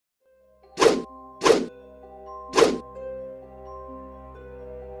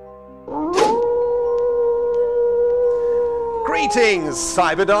Greetings,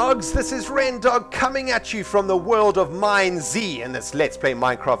 Cyberdogs! This is ReNDoG coming at you from the world of MineZ in this Let's Play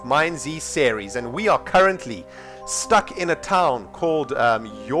Minecraft MineZ series, and we are currently stuck in a town called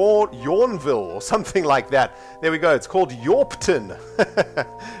Yornville or something like that. There we go, it's called Yorpton.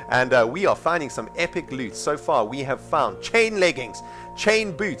 And we are finding some epic loot. So far we have found chain leggings,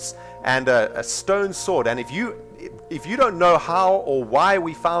 chain boots, and a stone sword. And if you don't know how or why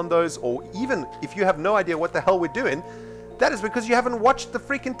we found those, or even if you have no idea what the hell we're doing, that is because you haven't watched the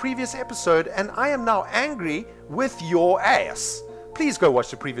freaking previous episode, and I am now angry with your ass. Please go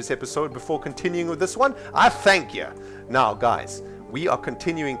watch the previous episode before continuing with this one. I thank you. Now, guys, we are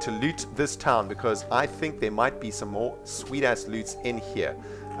continuing to loot this town because I think there might be some more sweet-ass loots in here.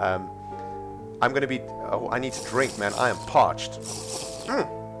 I'm going to be... Oh, I need to drink, man. I am parched.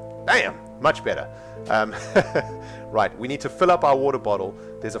 Damn, much better. Right, we need to fill up our water bottle.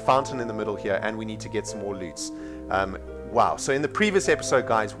 There's a fountain in the middle here, and we need to get some more loots. Wow, so in the previous episode,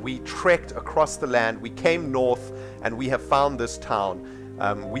 guys, we trekked across the land, we came north, and we have found this town.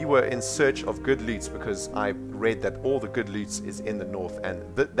 We were in search of good loots because I read that all the good loots is in the north, and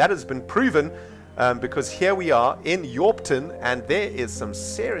that has been proven because here we are in Yorpton, and there is some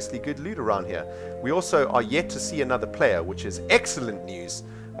seriously good loot around here. We also are yet to see another player, which is excellent news,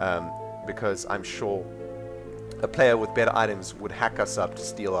 because I'm sure a player with better items would hack us up to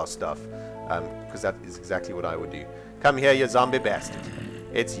steal our stuff, because that is exactly what I would do. Come here, you zombie bastard.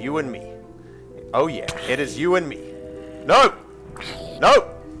 It's you and me. Oh yeah, it is you and me. No! No!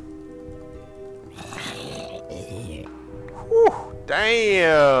 Whew,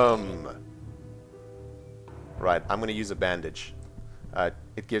 damn! Right, I'm going to use a bandage.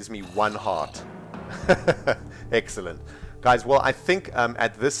 It gives me 1 heart. Excellent. Guys, well, I think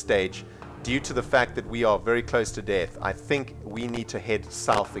at this stage, due to the fact that we are very close to death, I think we need to head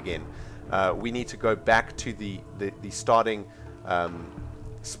south again. We need to go back to the starting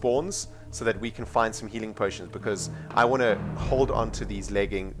spawns so that we can find some healing potions, because I want to hold on to these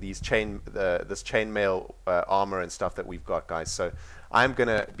this chainmail armor and stuff that we've got, guys. So I'm going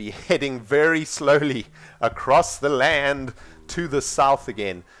to be heading very slowly across the land to the south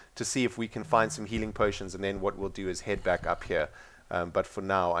again to see if we can find some healing potions, and then what we'll do is head back up here. But for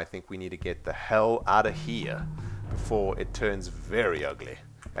now, I think we need to get the hell out of here before it turns very ugly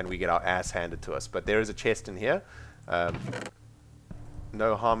and we get our ass handed to us. But there is a chest in here.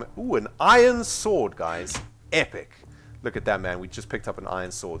 No harm. Ooh, an iron sword, guys. Epic. Look at that, man. We just picked up an iron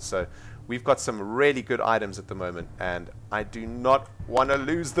sword. So we've got some really good items at the moment, and I do not want to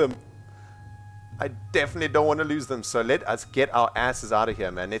lose them. I definitely don't want to lose them. So let us get our asses out of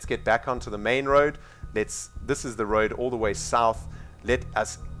here, man. Let's get back onto the main road. This is the road all the way south. Let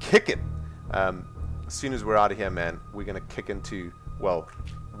us kick it. As soon as we're out of here, man, we're going to kick into, well,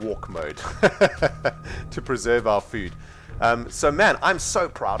 walk mode to preserve our food. So, man, I'm so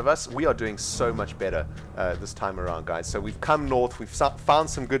proud of us. We are doing so much better this time around, guys. So we've come north. We've found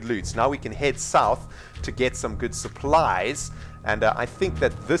some good loots. Now we can head south to get some good supplies. And I think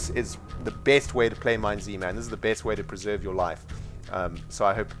that this is the best way to play MineZ, man. This is the best way to preserve your life. So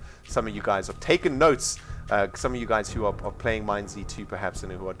I hope some of you guys have taken notes. Some of you guys who are playing MineZ too, perhaps,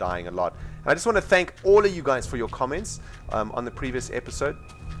 and who are dying a lot. And I just want to thank all of you guys for your comments on the previous episode.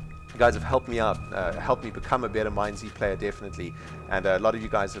 You guys have helped me out, helped me become a better MineZ player, definitely. And a lot of you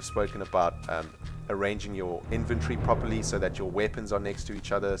guys have spoken about arranging your inventory properly so that your weapons are next to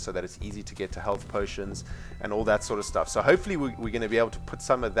each other, so that it's easy to get to health potions and all that sort of stuff. So hopefully we're going to be able to put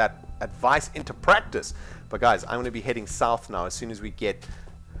some of that advice into practice. But guys, I'm going to be heading south now. As soon as we get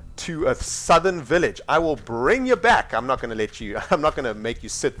to a southern village, I will bring you back. I'm not going to let you, I'm not going to make you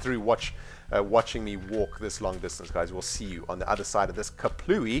sit through watching me walk this long distance, guys. We'll see you on the other side of this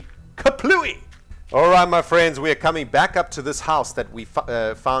kaplooey. Alright, my friends, we are coming back up to this house that we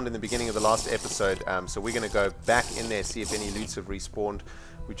found in the beginning of the last episode. So we're going to go back in there, see if any loots have respawned.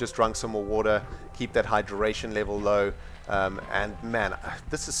 We've just drunk some more water, keep that hydration level low. And man,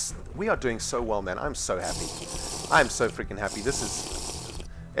 we are doing so well, man. I'm so happy. I'm so freaking happy. This is,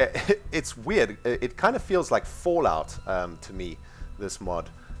 it's weird. It kind of feels like Fallout to me, this mod.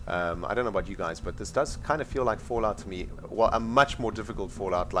 I don't know about you guys, but this does kind of feel like Fallout to me. Well, a much more difficult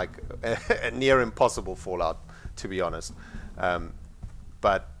Fallout, like a near impossible Fallout, to be honest.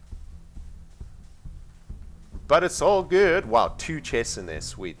 But it's all good. Wow, 2 chests in there,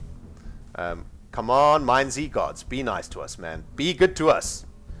 sweet. Come on, MineZ gods, be nice to us, man. Be good to us.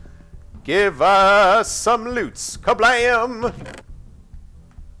 Give us some loots. Kablam!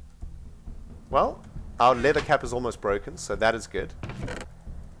 Well, our leather cap is almost broken, so that is good.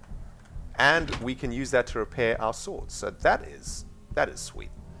 And we can use that to repair our swords. So that is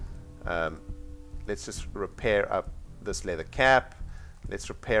sweet. Let's just repair up this leather cap. Let's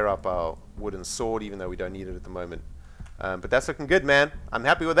repair up our wooden sword, even though we don't need it at the moment. But that's looking good, man. I'm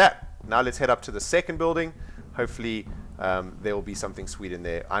happy with that. Now let's head up to the second building. Hopefully there will be something sweet in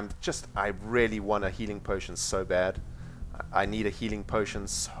there. I really want a healing potion so bad. I need a healing potion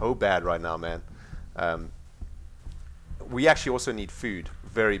so bad right now, man. We actually also need food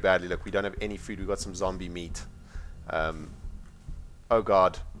very badly. Look, we don't have any food. We've got some zombie meat. Oh,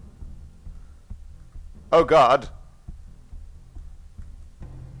 God. Oh, God.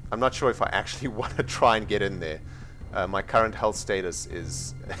 I'm not sure if I actually want to try and get in there. My current health status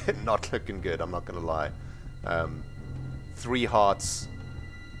is not looking good, I'm not going to lie. 3 hearts.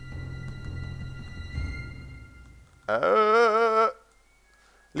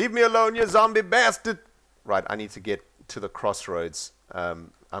 Leave me alone, you zombie bastard! Right, I need to get to the crossroads.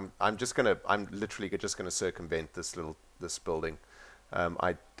 I'm literally just gonna circumvent this building.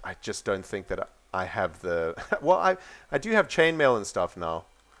 I just don't think that I have the well, I do have chainmail and stuff now.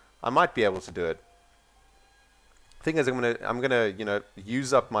 I might be able to do it. Thing is, I'm gonna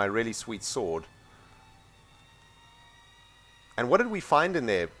use up my really sweet sword. And what did we find in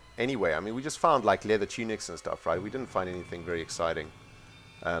there anyway? I mean, we just found like leather tunics and stuff, right? We didn't find anything very exciting.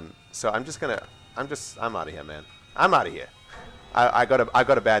 So I'm out of here, man. I'm out of here. I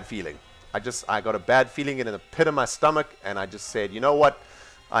got a bad feeling. I got a bad feeling in the pit of my stomach, and I just said, you know what?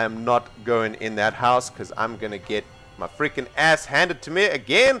 I am not going in that house because I'm gonna get my freaking ass handed to me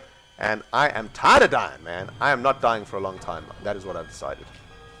again, and I am tired of dying, man. I am not dying for a long time. That is what I've decided.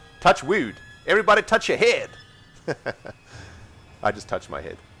 Touch wood. Everybody touch your head. I just touched my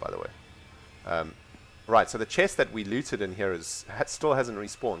head, by the way. Right, so the chest that we looted in here still hasn't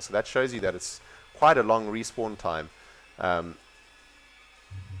respawned, so that shows you that it's quite a long respawn time.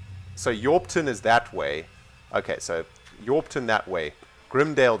 So Yorpton is that way. Okay, so Yorpton that way.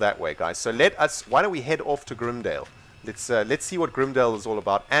 Grimdale that way, guys. So why don't we head off to Grimdale? Let's see what Grimdale is all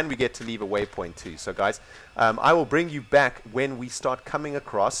about, and we get to leave a waypoint too. So guys, I will bring you back when we start coming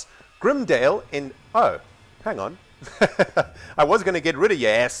across Grimdale in... Oh, hang on. I was going to get rid of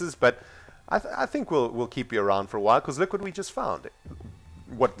your asses, but I think we'll keep you around for a while, because look what we just found.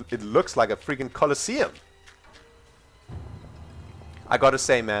 What it looks like a freaking coliseum. I gotta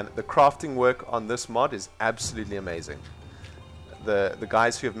say, man, the crafting work on this mod is absolutely amazing. The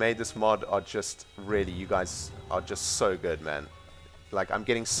guys who have made this mod are just really, you guys are just so good, man. Like, I'm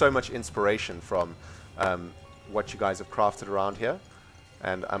getting so much inspiration from what you guys have crafted around here.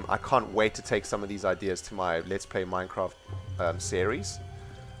 And I can't wait to take some of these ideas to my Let's Play Minecraft series.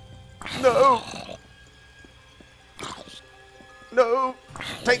 No! No!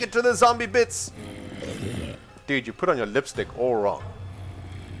 Take it to the zombie bits! Dude, you put on your lipstick all wrong.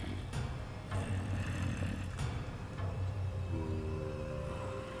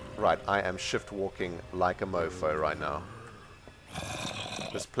 Right, I am shift walking like a mofo right now.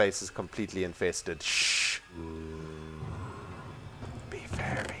 This place is completely infested. Shh! Be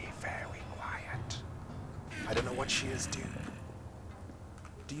very, very quiet. I don't know what she is, dude.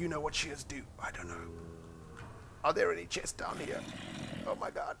 Do you know what she is, dude? I don't know. Are there any chests down here? Oh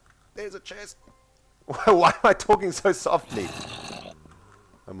my god, there's a chest. Why am I talking so softly?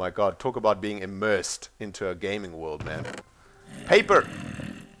 Oh my god, talk about being immersed into a gaming world, man. Paper!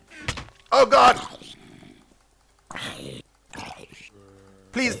 Oh god!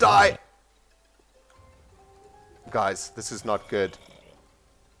 Please die! Guys, this is not good.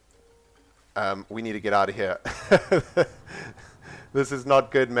 We need to get out of here. This is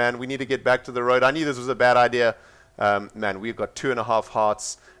not good, man. We need to get back to the road. I knew this was a bad idea. Man, we've got 2.5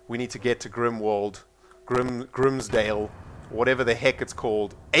 hearts. We need to get to Grimsdale, whatever the heck it's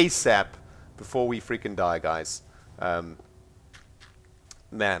called, ASAP, before we freaking die, guys.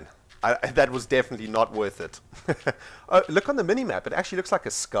 Man, that was definitely not worth it. Oh, look on the minimap. It actually looks like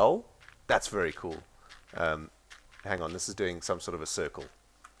a skull. That's very cool. Hang on, this is doing some sort of a circle.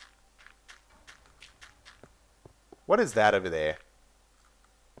 What is that over there?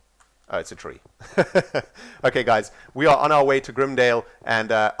 Oh, it's a tree. Okay, guys, we are on our way to Grimdale,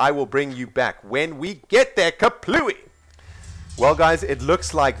 and I will bring you back when we get there. Kaplooey! Well, guys, it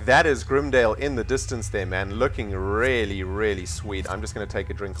looks like that is Grimdale in the distance there, man. Looking really, really sweet. I'm just going to take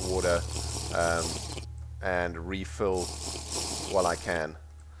a drink of water and refill while I can.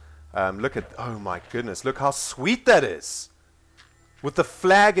 Look at... Oh, my goodness. Look how sweet that is. With the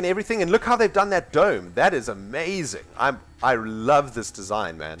flag and everything. And look how they've done that dome. That is amazing. I love this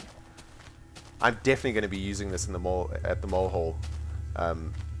design, man. I'm definitely going to be using this in the mole at the mole hole.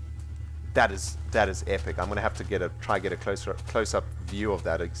 That is epic. I'm going to have to try get a close-up view of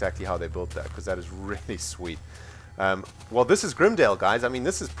that, exactly how they built that, because that is really sweet. Well, this is Grimdale, guys. I mean,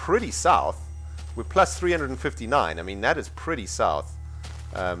 this is pretty south. We're plus 359. I mean, that is pretty south.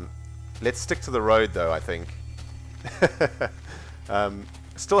 Let's stick to the road, though, I think.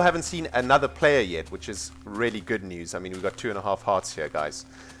 Still haven't seen another player yet, which is really good news. I mean, we've got 2.5 hearts here, guys.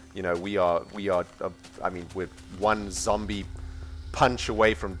 You know, we are, I mean, we're one zombie punch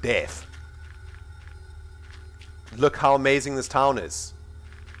away from death. Look how amazing this town is.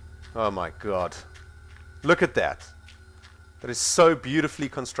 Oh my god. Look at that. That is so beautifully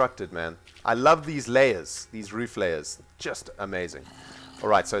constructed, man. I love these layers, these roof layers. Just amazing.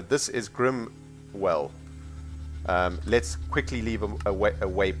 Alright, so this is Grimwell. Let's quickly leave a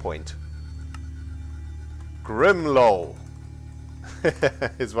waypoint. Grimlol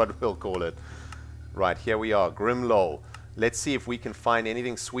is what we'll call it. Right, here we are, Grimlol. Let's see if we can find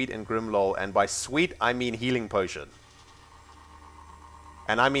anything sweet in Grimlol. And by sweet, I mean healing potion.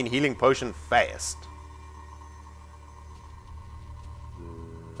 And I mean healing potion fast.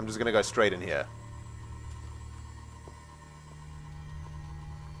 I'm just going to go straight in here.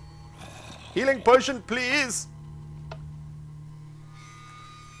 Healing potion, please!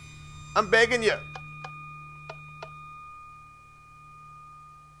 I'm begging you.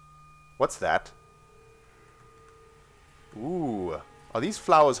 What's that? Ooh. Are these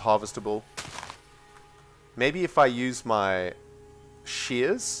flowers harvestable? Maybe if I use my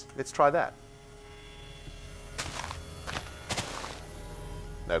shears? Let's try that.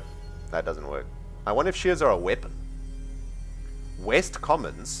 Nope. That doesn't work. I wonder if shears are a weapon. West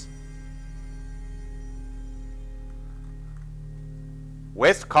Commons?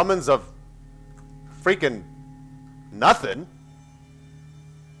 West Commons of freaking nothing.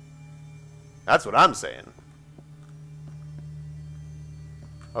 That's what I'm saying.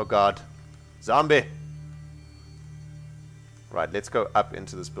 Oh god. Zombie. Right, let's go up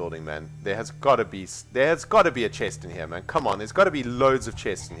into this building, man. There's got to be a chest in here, man. Come on, there's got to be loads of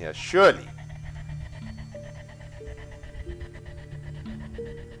chests in here, surely.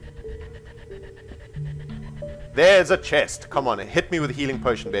 There's a chest. Come on, hit me with a healing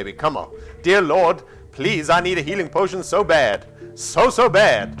potion, baby. Come on. Dear Lord, please, I need a healing potion so bad. So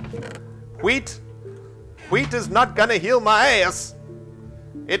bad. Wheat is not gonna heal my ass.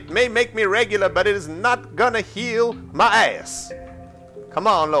 It may make me regular, but it is not gonna heal my ass. Come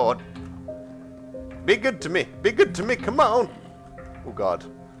on, Lord. Be good to me. Be good to me. Come on. Oh, God.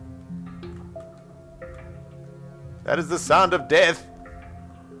 That is the sound of death.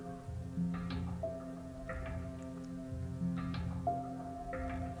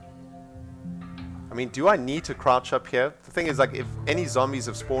 I mean, do I need to crouch up here? The thing is, like, if any zombies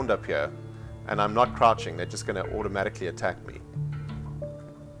have spawned up here and I'm not crouching, they're just going to automatically attack me.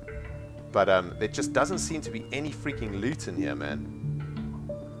 But there just doesn't seem to be any freaking loot in here, man.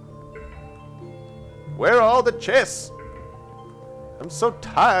 Where are all the chests? I'm so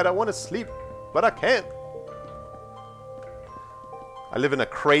tired, I want to sleep, but I can't. I live in a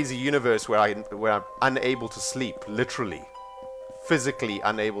crazy universe where I'm unable to sleep, literally. Physically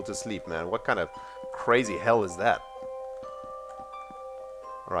unable to sleep, man. What kind of crazy hell is that?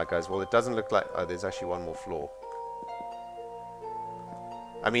 Alright, guys, well, it doesn't look like... Oh, there's actually one more floor.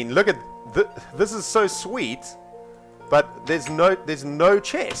 I mean, look at... This is so sweet, but there's no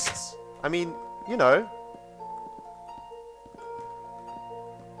chests. I mean, you know...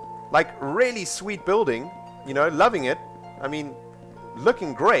 Like, really sweet building, you know, loving it. I mean,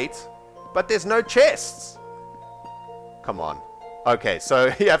 looking great, but there's no chests. Come on. Okay,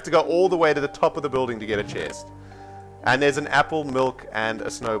 so you have to go all the way to the top of the building to get a chest. And there's an apple, milk, and a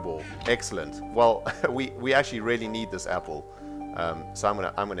snowball. Excellent. Well, we actually really need this apple. So I'm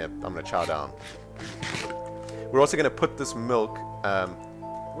gonna chow down. We're also gonna put this milk.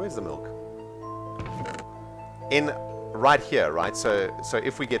 Where's the milk? In right here, right? So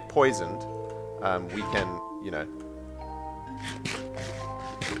if we get poisoned, we can, you know,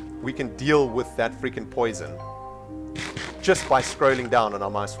 we can deal with that freaking poison just by scrolling down on our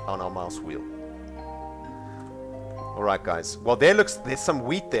mouse wheel. Alright, guys. Well, there's some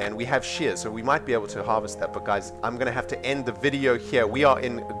wheat there, and we have shears, so we might be able to harvest that. But, guys, I'm going to have to end the video here. We are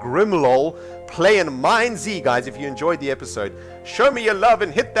in Grimlol playing MineZ, guys. If you enjoyed the episode, show me your love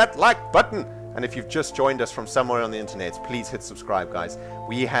and hit that like button. And if you've just joined us from somewhere on the internet, please hit subscribe, guys.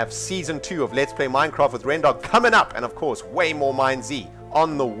 We have Season 2 of Let's Play Minecraft with ReNDoG coming up. And, of course, way more MineZ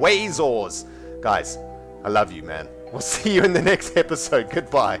on the Wazors. Guys, I love you, man. We'll see you in the next episode.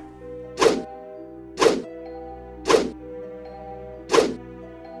 Goodbye.